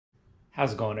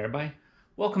How's it going, everybody?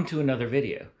 Welcome to another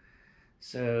video.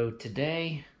 So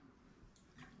today,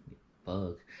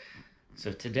 or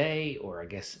I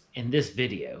guess in this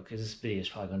video, because this video is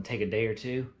probably going to take a day or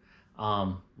two,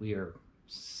 we are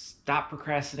stop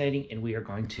procrastinating and we are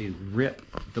going to rip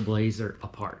the Blazer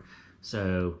apart.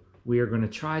 So we are going to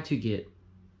try to get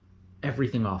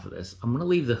everything off of this. I'm going to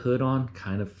leave the hood on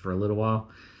kind of for a little while,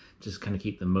 just kind of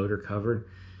keep the motor covered,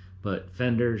 but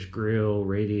fenders, grill,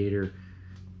 radiator,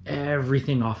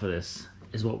 everything off of this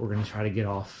is what we're going to try to get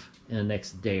off in the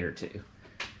next day or two.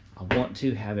 I want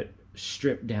to have it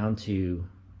stripped down to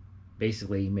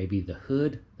basically maybe the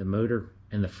hood, the motor,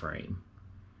 and the frame.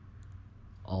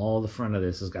 All the front of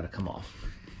this has got to come off.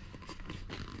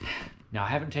 Now, I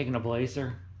haven't taken a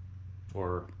Blazer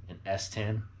or an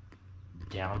S10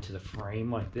 down to the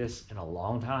frame like this in a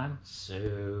long time,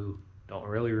 so don't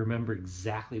really remember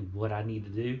exactly what I need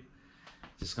to do.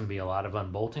 It's going to be a lot of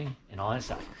unbolting and all that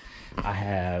stuff. I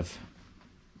have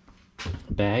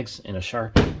bags and a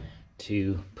Sharpie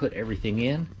to put everything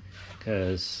in,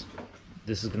 because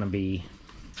this is going to be,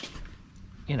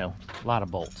 you know, a lot of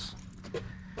bolts.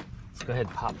 Let's go ahead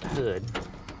and pop the hood.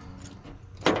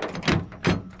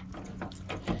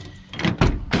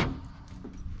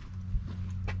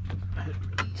 Hood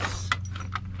release.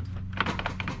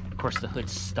 Of course, the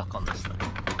hood's stuck on this thing.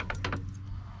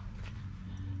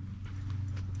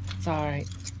 It's alright,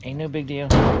 ain't no big deal.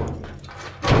 There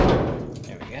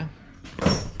we go.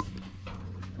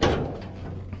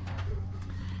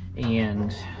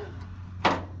 And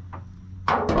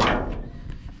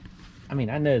I mean,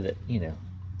 I know that, you know,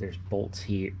 there's bolts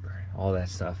here, all that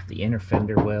stuff. The inner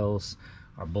fender wells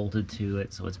are bolted to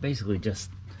it, so it's basically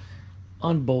just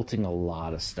unbolting a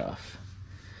lot of stuff.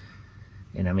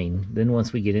 And I mean, then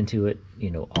once we get into it,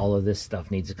 you know, all of this stuff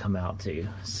needs to come out too.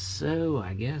 So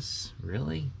I guess,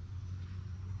 really,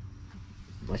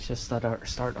 let's just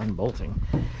start unbolting.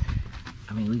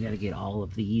 I mean, we got to get all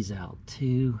of these out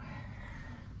too.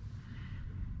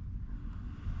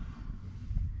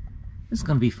 It's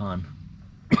gonna be fun.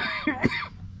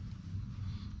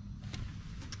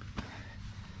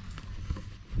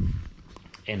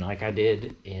 And like I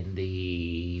did in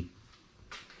the,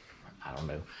 I don't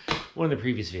know, one of the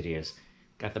previous videos,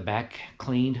 got the back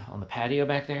cleaned on the patio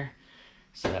back there,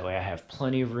 so that way I have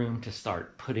plenty of room to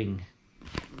start putting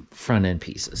front end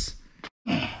pieces.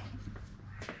 Man,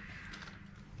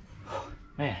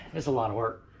 it's a lot of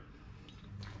work.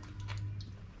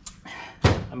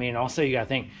 I mean, also you gotta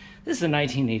think, this is a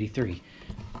 1983.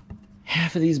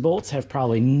 Half of these bolts have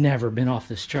probably never been off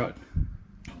this truck,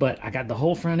 but I got the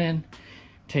whole front end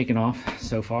taken off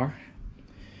so far.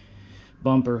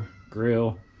 Bumper,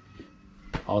 grill,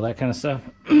 all that kind of stuff.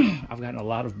 I've gotten a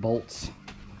lot of bolts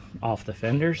off the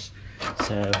fenders,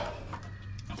 so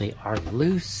they are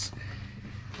loose.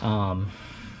 The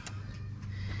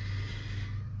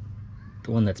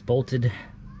one that's bolted,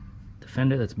 the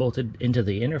fender that's bolted into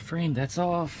the inner frame, that's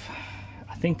off.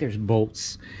 I think there's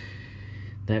bolts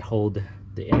that hold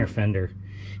the inner fender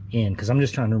in, because I'm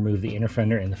just trying to remove the inner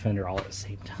fender and the fender all at the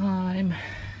same time.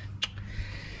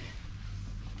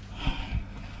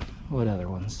 What other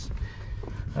ones?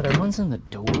 Are there ones in the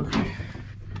door?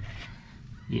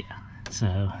 Yeah,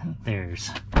 so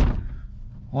there's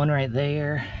one right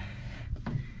there.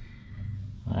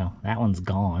 Well, that one's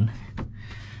gone,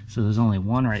 so there's only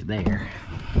one right there.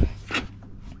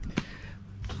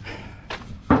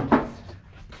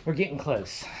 We're getting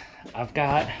close. I've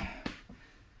got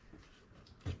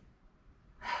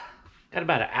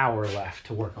about an hour left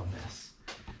to work on this.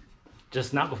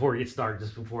 Just not before it gets dark,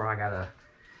 just before I got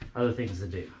other things to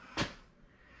do.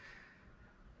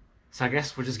 So I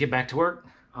guess we'll just get back to work.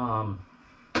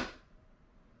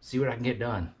 See what I can get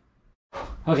done.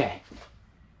 Okay.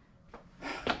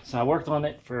 So I worked on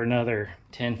it for another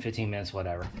 10-15 minutes,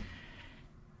 whatever.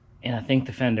 And I think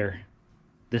this fender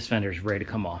is ready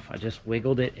to come off. I just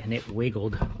wiggled it and it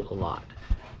wiggled a lot.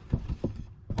 So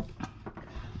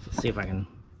let's see if I can.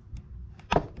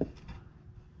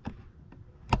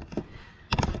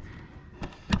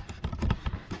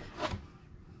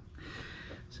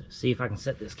 So see if I can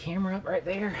set this camera up right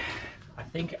there. I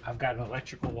think I've got an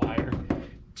electrical wire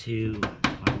to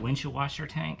my windshield washer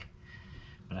tank,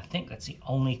 but I think that's the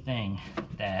only thing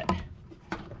that,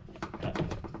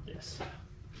 this,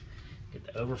 get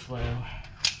the overflow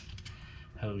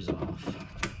hose off.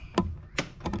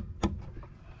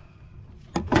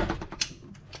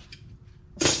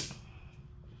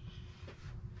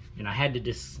 And I had to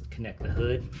disconnect the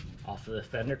hood off of the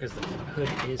fender because the hood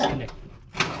is connected.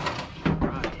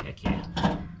 Right, heck yeah.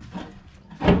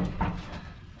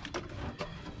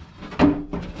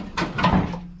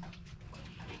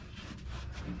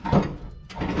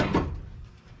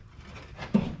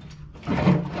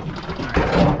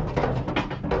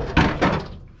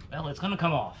 it's gonna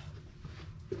come off.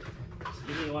 Just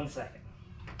give me 1 second.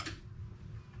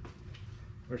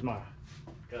 Where's my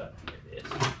gun? Here it is.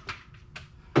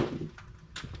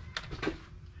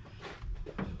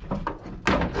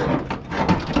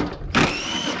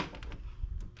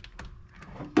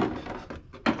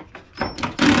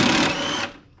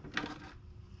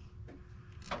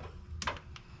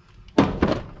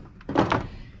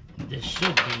 This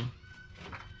should be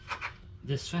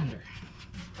this fender.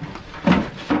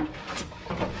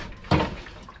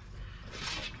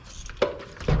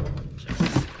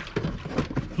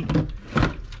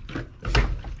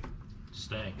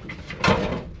 Stay.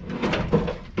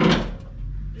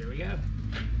 There we go.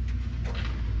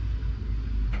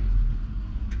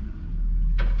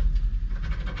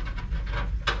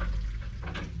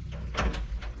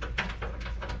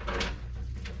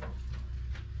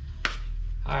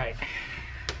 All right.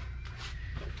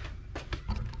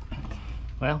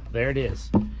 Well, there it is.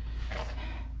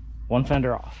 One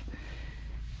fender off.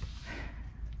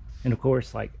 And of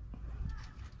course, like,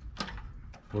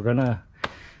 we're gonna,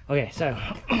 okay, so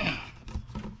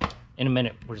in a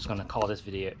minute, we're just gonna call this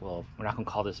video, well, we're not gonna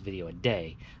call this video a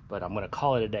day, but I'm gonna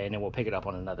call it a day and then we'll pick it up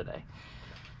on another day.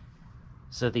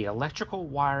 So the electrical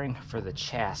wiring for the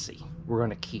chassis, we're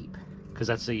gonna keep, because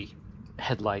that's the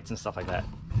headlights and stuff like that.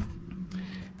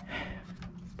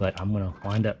 But I'm gonna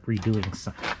wind up redoing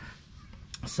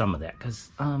some of that,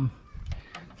 because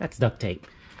that's duct tape.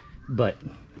 But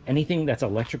anything that's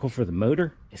electrical for the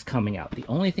motor is coming out. The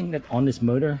only thing that on this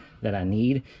motor that I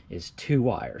need is 2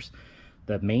 wires.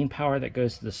 The main power that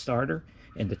goes to the starter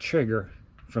and the trigger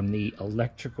from the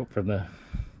electrical, from the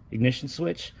ignition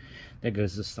switch that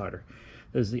goes to the starter.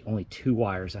 Those are the only 2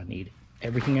 wires I need.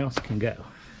 Everything else can go.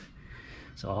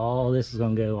 So all this is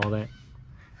gonna go, all that.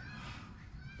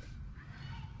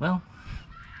 Well,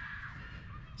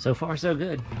 so far so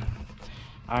good.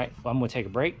 All right, well, I'm gonna take a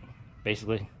break,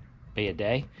 basically be a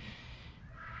day.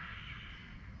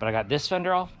 But I got this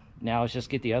fender off. Now let's just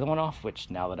get the other one off, which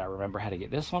now that I remember how to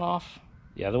get this one off,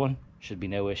 the other one should be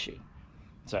no issue.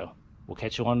 So we'll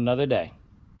catch you on another day.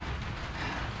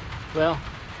 Well,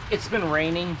 it's been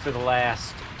raining for the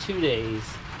last 2 days.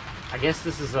 I guess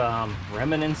this is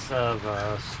remnants of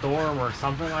a storm or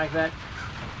something like that.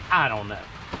 I don't know.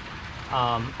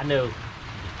 I know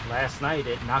last night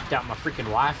it knocked out my freaking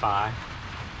Wi-Fi,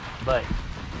 but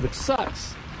which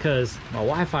sucks because my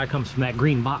Wi-Fi comes from that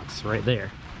green box right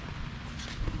there.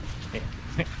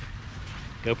 Yeah.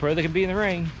 GoPro that can be in the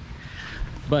rain.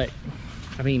 But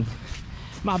I mean,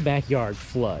 my backyard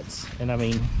floods, and I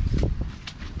mean,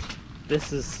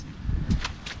 this is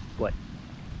what,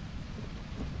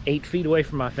 8 feet away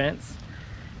from my fence,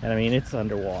 and I mean, it's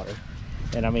underwater,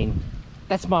 and I mean,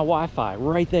 that's my Wi-Fi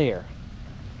right there.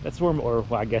 That's where, or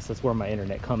well, I guess that's where my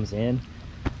internet comes in.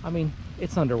 I mean,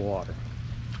 it's underwater.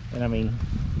 And I mean,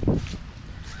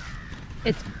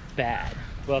 it's bad.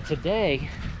 Well, today,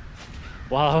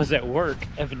 while I was at work,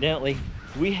 evidently,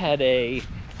 we had a,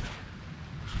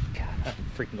 God, I'm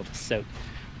freaking gonna be soaked.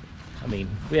 I mean,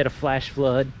 we had a flash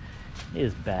flood. It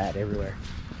is bad everywhere.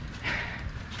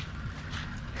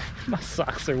 My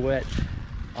socks are wet.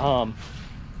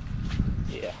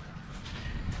 Yeah.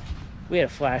 We had a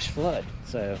flash flood,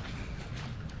 so,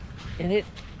 and it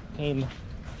came,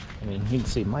 I mean, you can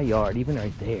see my yard even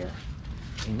right there.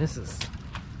 I mean, this is,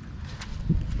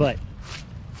 but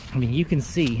I mean, you can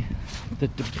see the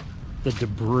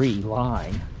debris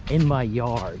line in my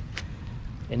yard,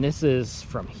 and this is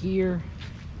from here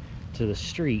to the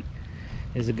street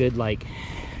is a good like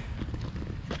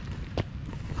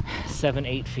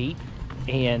 7-8 feet.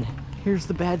 And here's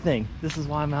the bad thing, this is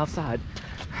why I'm outside.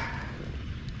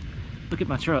 Look at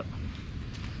my truck.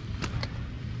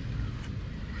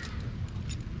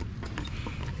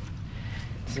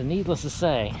 So needless to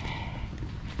say,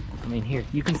 I mean, here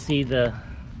you can see the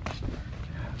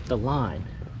line.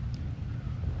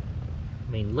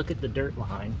 I mean, look at the dirt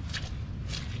line.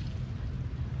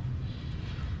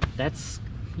 That's,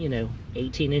 you know,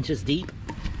 18 inches deep.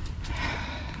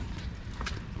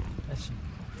 That's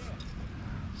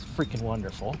freaking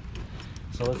wonderful.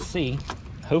 So let's see.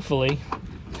 Hopefully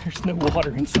there's no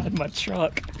water inside my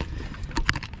truck.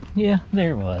 Yeah,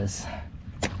 there was.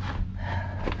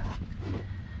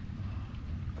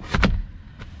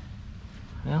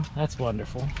 Well, that's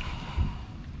wonderful.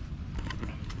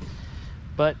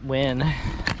 But when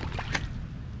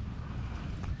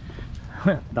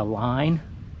the line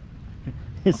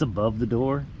is above the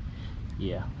door,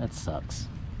 yeah, that sucks.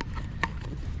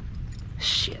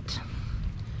 Shit.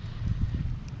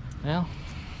 Well,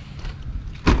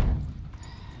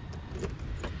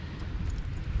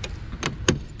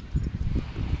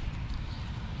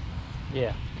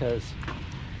 yeah, because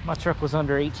my truck was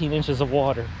under 18 inches of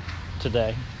water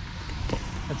today.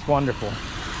 That's wonderful.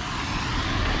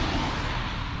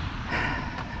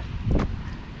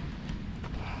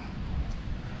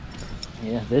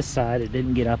 Yeah, this side it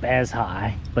didn't get up as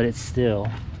high, but it's still.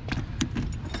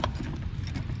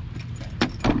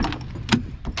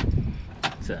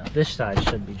 So this side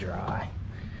should be dry.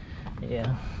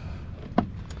 Yeah.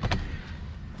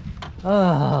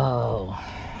 Oh.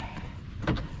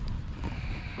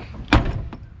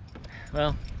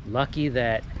 Well, lucky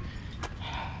that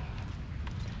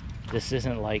this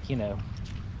isn't like, you know,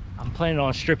 I'm planning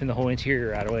on stripping the whole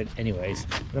interior out of it anyways.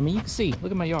 But I mean, you can see,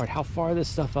 look at my yard, how far this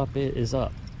stuff up is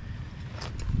up.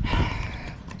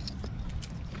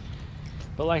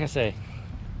 But like I say,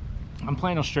 I'm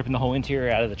planning on stripping the whole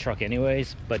interior out of the truck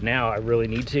anyways, but now I really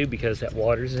need to because that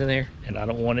water's in there and I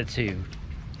don't want it to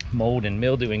mold and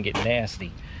mildew and get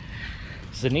nasty.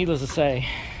 So needless to say,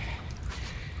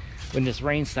 when this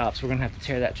rain stops, we're gonna have to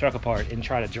tear that truck apart and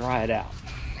try to dry it out,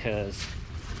 because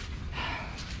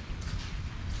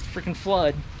freaking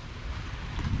flood.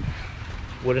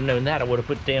 Would have known that, I would have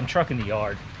put the damn truck in the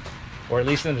yard, or at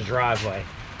least in the driveway.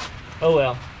 Oh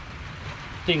well,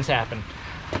 things happen.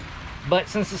 But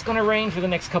since it's gonna rain for the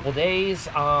next couple days,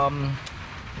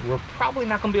 we're probably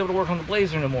not gonna be able to work on the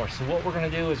Blazer no more. So what we're gonna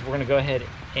do is we're gonna go ahead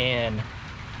and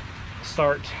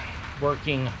start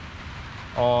working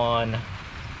on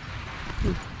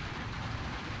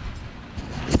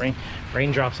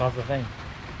rain drops off the thing.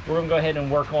 We're gonna go ahead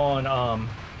and work on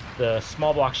the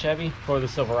small block Chevy for the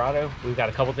Silverado. We've got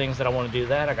a couple things that I want to do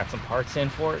that. I got some parts in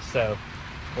for it, so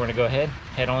we're gonna go ahead,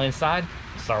 head on inside,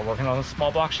 start working on the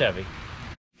small block Chevy.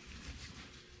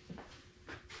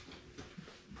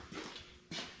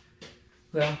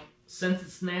 Well, since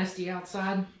it's nasty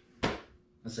outside, I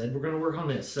said we're gonna work on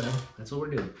this, so that's what we're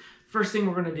doing. First thing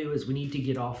we're gonna do is we need to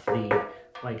get off the,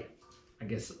 like, I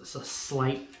guess it's a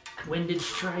slight windage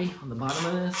tray on the bottom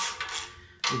of this.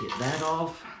 We get that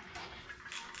off.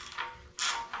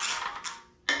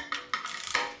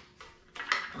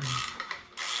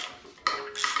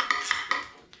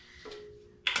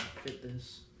 Fit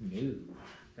this? No,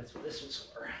 that's what this was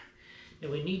for. And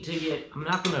we need to get, I'm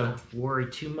not gonna worry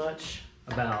too much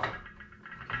about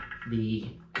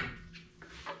the,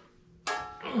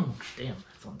 oh, damn,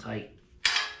 that's on tight.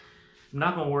 I'm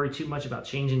not gonna worry too much about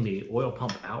changing the oil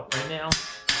pump out right now.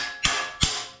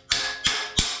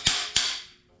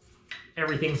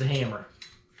 Everything's a hammer.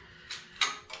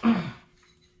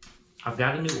 I've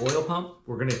got a new oil pump.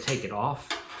 We're gonna take it off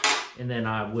and then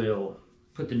I will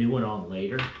put the new one on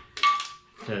later,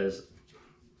 because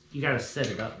you gotta set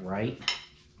it up right.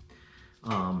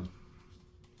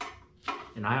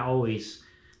 And I always,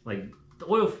 like, the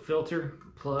oil filter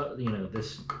plug, you know,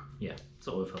 this, yeah, it's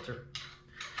an oil filter.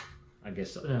 I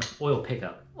guess, oil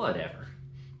pickup, whatever.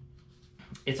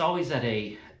 It's always at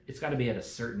a, it's gotta be at a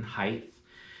certain height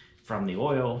from the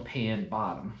oil pan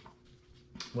bottom.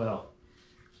 Well,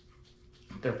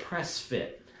 they're press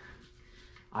fit.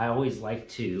 I always like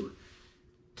to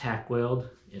tack weld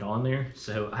it on there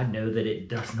so I know that it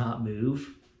does not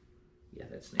move. Yeah,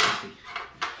 that's nasty.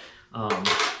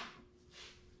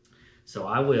 So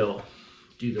I will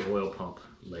do the oil pump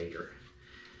later.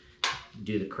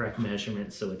 Do the correct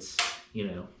measurement so it's, you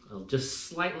know, just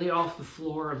slightly off the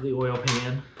floor of the oil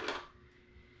pan,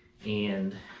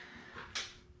 and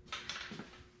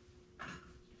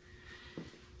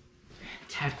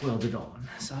tack weld it on.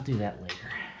 So I'll do that later.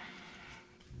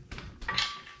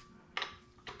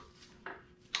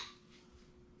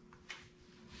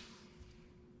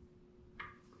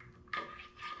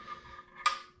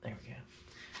 There we go.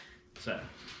 So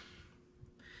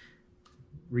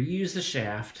reuse the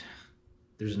shaft.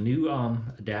 There's a new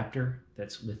adapter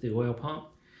that's with the oil pump,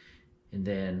 and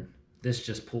then this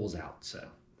just pulls out. So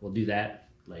we'll do that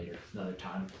later, another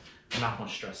time. I'm not gonna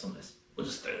stress on this. We'll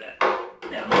just throw that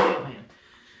down the oil pan.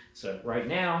 So right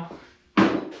now,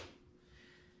 I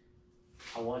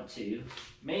want to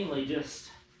mainly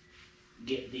just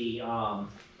get the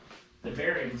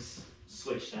bearings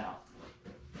switched out.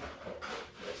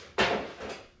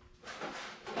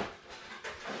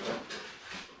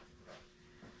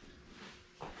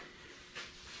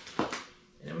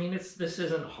 I mean, this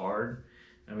isn't hard.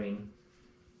 I mean,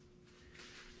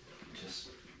 just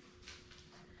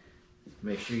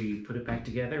make sure you put it back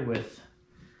together with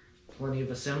plenty of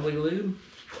assembly lube.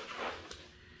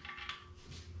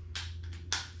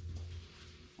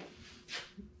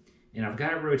 And I've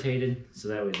got it rotated so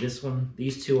that way this one,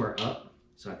 these two are up,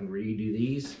 so I can redo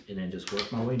these and then just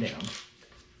work my way down.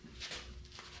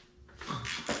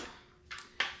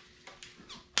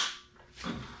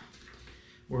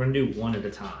 We're gonna do one at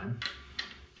a time.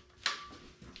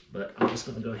 but I'm just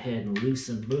going to go ahead and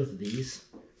loosen both of these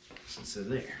since they're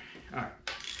there. All right.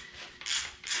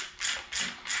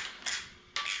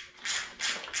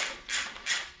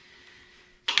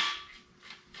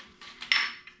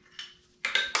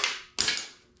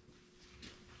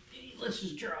 Let's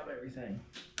just drop everything.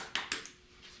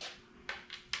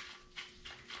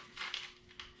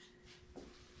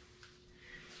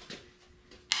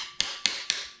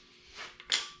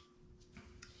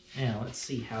 Now let's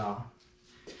see how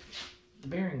the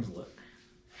bearings look.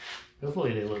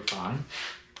 Hopefully they look fine.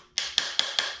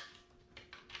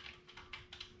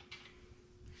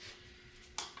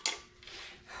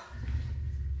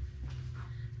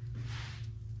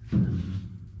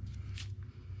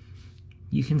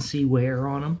 You can see wear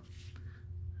on them,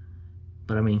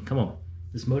 but I mean, come on.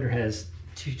 This motor has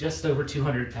just over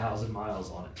 200,000 miles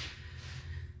on it.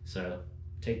 So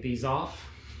take these off,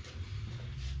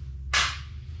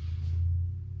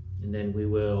 and then we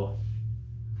will,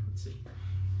 let's see,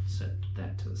 set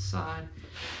that to the side.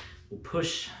 We'll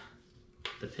push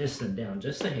the piston down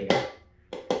just a hair.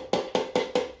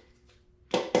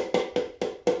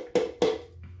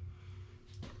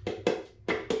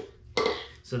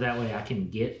 So that way I can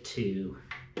get to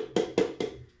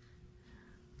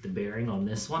the bearing on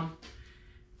this one,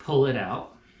 pull it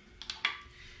out,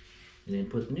 and then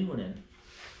put the new one in.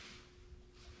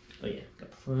 Oh yeah,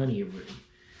 got plenty of room.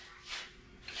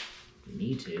 If we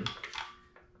need to,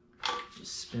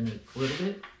 just spin it a little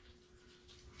bit.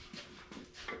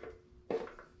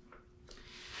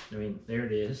 I mean, there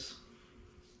it is.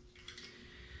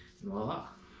 And voila.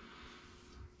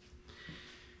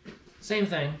 Same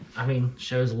thing, I mean,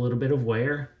 shows a little bit of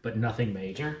wear, but nothing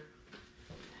major.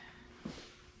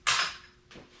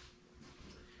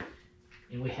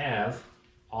 And we have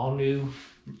all new,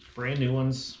 brand new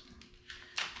ones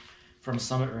from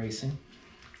Summit Racing.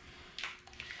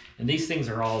 And these things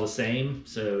are all the same,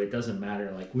 so it doesn't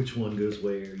matter like which one goes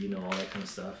where, you know, all that kind of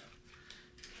stuff.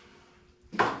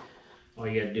 All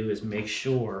you gotta do is make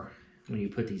sure when you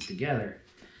put these together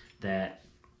that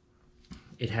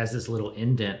it has this little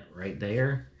indent right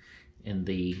there, and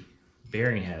the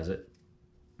bearing has it.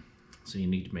 So you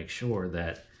need to make sure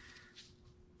that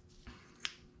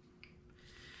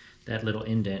that little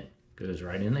indent goes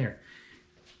right in there.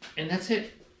 And that's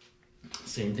it.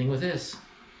 Same thing with this.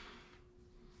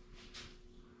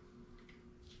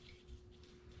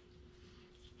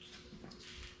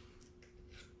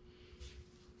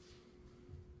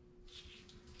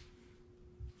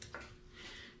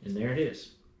 And there it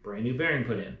is. Brand new bearing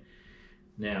put in.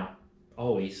 Now,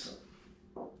 always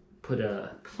put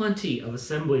plenty of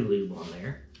assembly lube on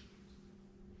there.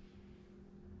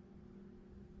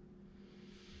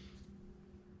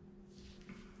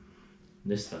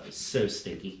 This stuff is so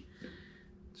sticky.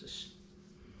 Just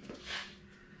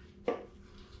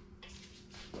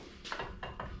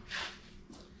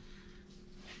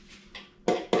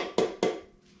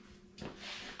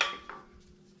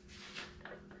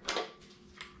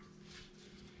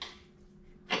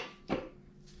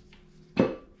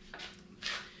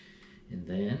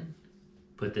then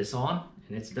put this on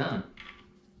and it's done.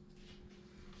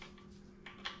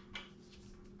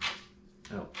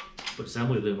 Oh, put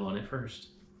assembly lube on it first.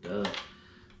 Duh.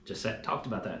 Just talked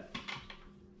about that.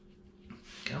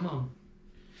 Come on.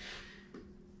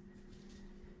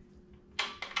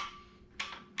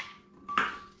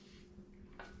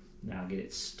 Now get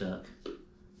it stuck.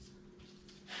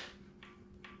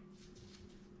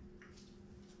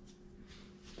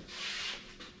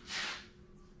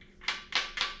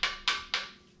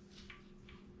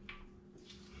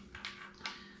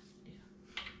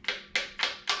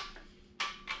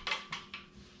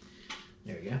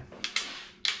 There we go.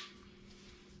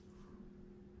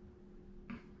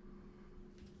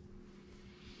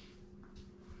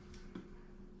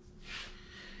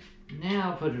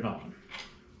 Now put it on.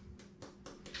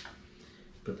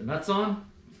 Put the nuts on,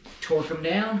 torque them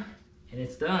down, and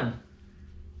it's done.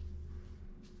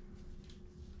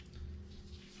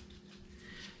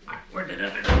 All right, where did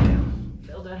it go?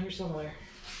 Fell down here somewhere.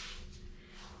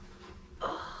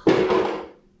 Oh.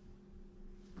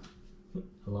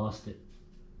 I lost it.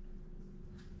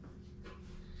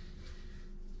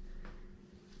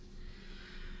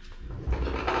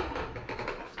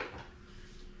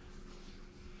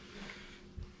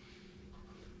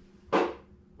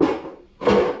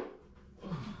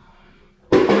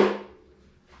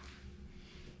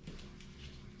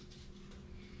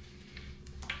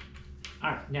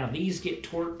 Alright, now these get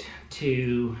torqued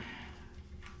to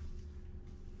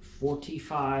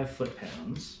 45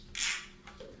 foot-pounds.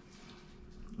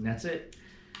 And that's it.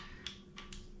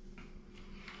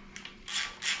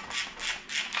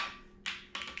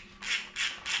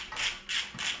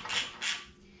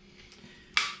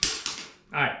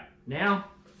 now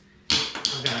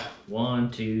I've got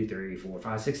 1, 2, 3, 4,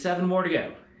 5, 6, 7 more to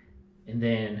go. And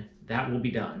then that will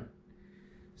be done.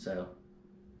 So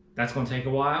that's going to take a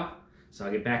while. So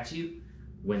I'll get back to you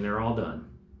when they're all done.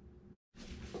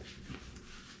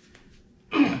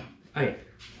 Okay,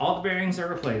 all the bearings are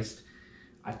replaced.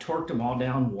 I torqued them all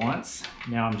down once.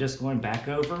 Now I'm just going back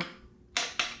over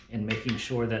and making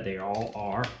sure that they all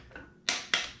are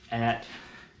at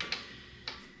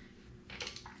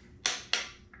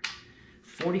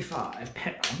 45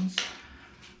 pounds.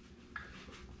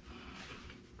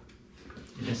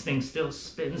 And this thing still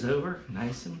spins over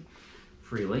nice and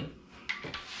freely.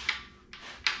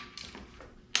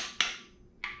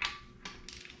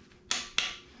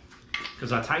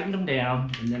 Because I tightened them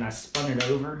down and then I spun it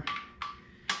over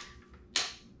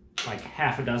like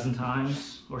half a dozen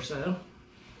times or so,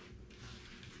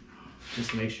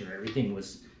 just to make sure everything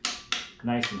was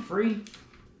nice and free.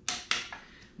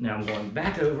 Now I'm going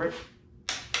back over it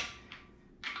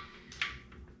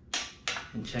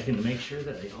and checking to make sure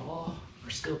that they all are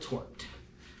still torqued.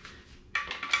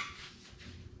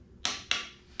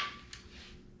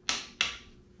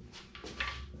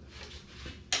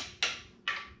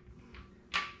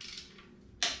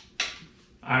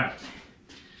 All right.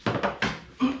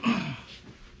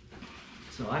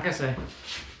 So like I say,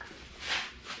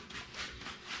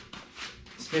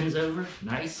 spins over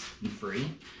nice and free.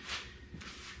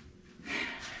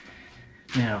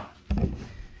 Now,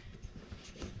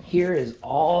 here is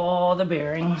all the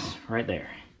bearings right there,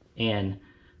 and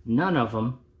none of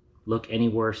them look any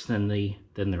worse than the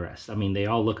rest. I mean, they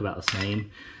all look about the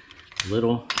same, a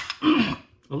little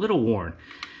worn,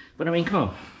 but I mean, come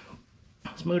on,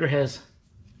 this motor had,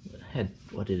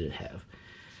 what did it have?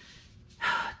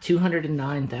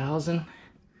 209,000.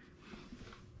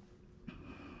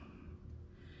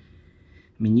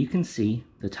 I mean, you can see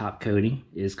the top coating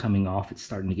is coming off. It's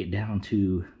starting to get down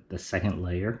to the second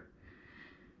layer,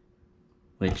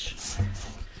 which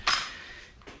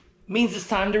means it's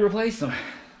time to replace them.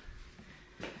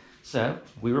 So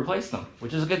we replaced them,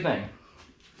 which is a good thing.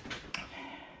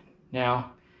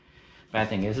 Now, bad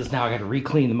thing is now I got to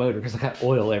re-clean the motor because I got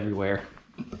oil everywhere.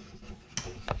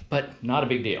 But not a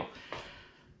big deal.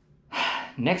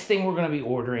 Next thing we're going to be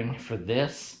ordering for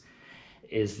this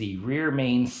is the rear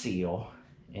main seal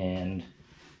and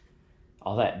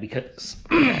all that, because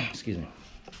excuse me,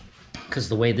 because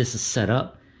the way this is set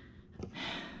up,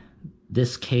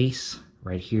 this case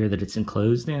right here that it's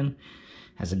enclosed in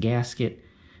has a gasket.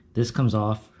 This comes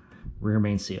off, rear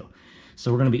main seal.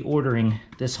 So we're going to be ordering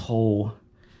this whole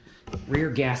rear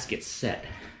gasket set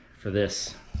for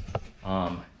this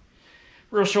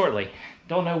real shortly.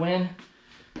 Don't know when,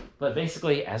 but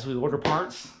basically as we order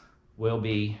parts, we'll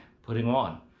be putting them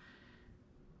on.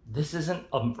 This isn't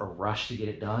a rush to get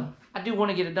it done. I do want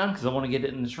to get it done because I want to get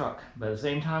it in the truck, but at the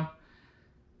same time,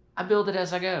 I build it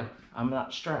as I go. I'm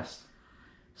not stressed.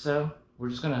 So we're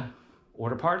just gonna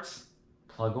order parts,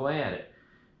 plug away at it,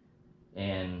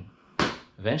 and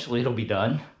eventually it'll be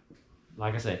done.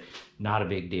 Like I said, not a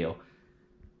big deal.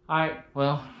 All right,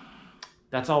 well,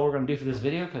 that's all we're gonna do for this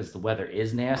video because the weather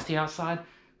is nasty outside.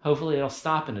 Hopefully it'll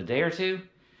stop in a day or two,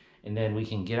 and then we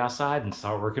can get outside and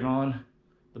start working on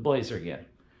the Blazer again.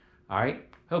 All right,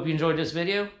 hope you enjoyed this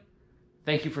video.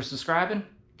 Thank you for subscribing.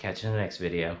 Catch you in the next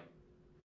video.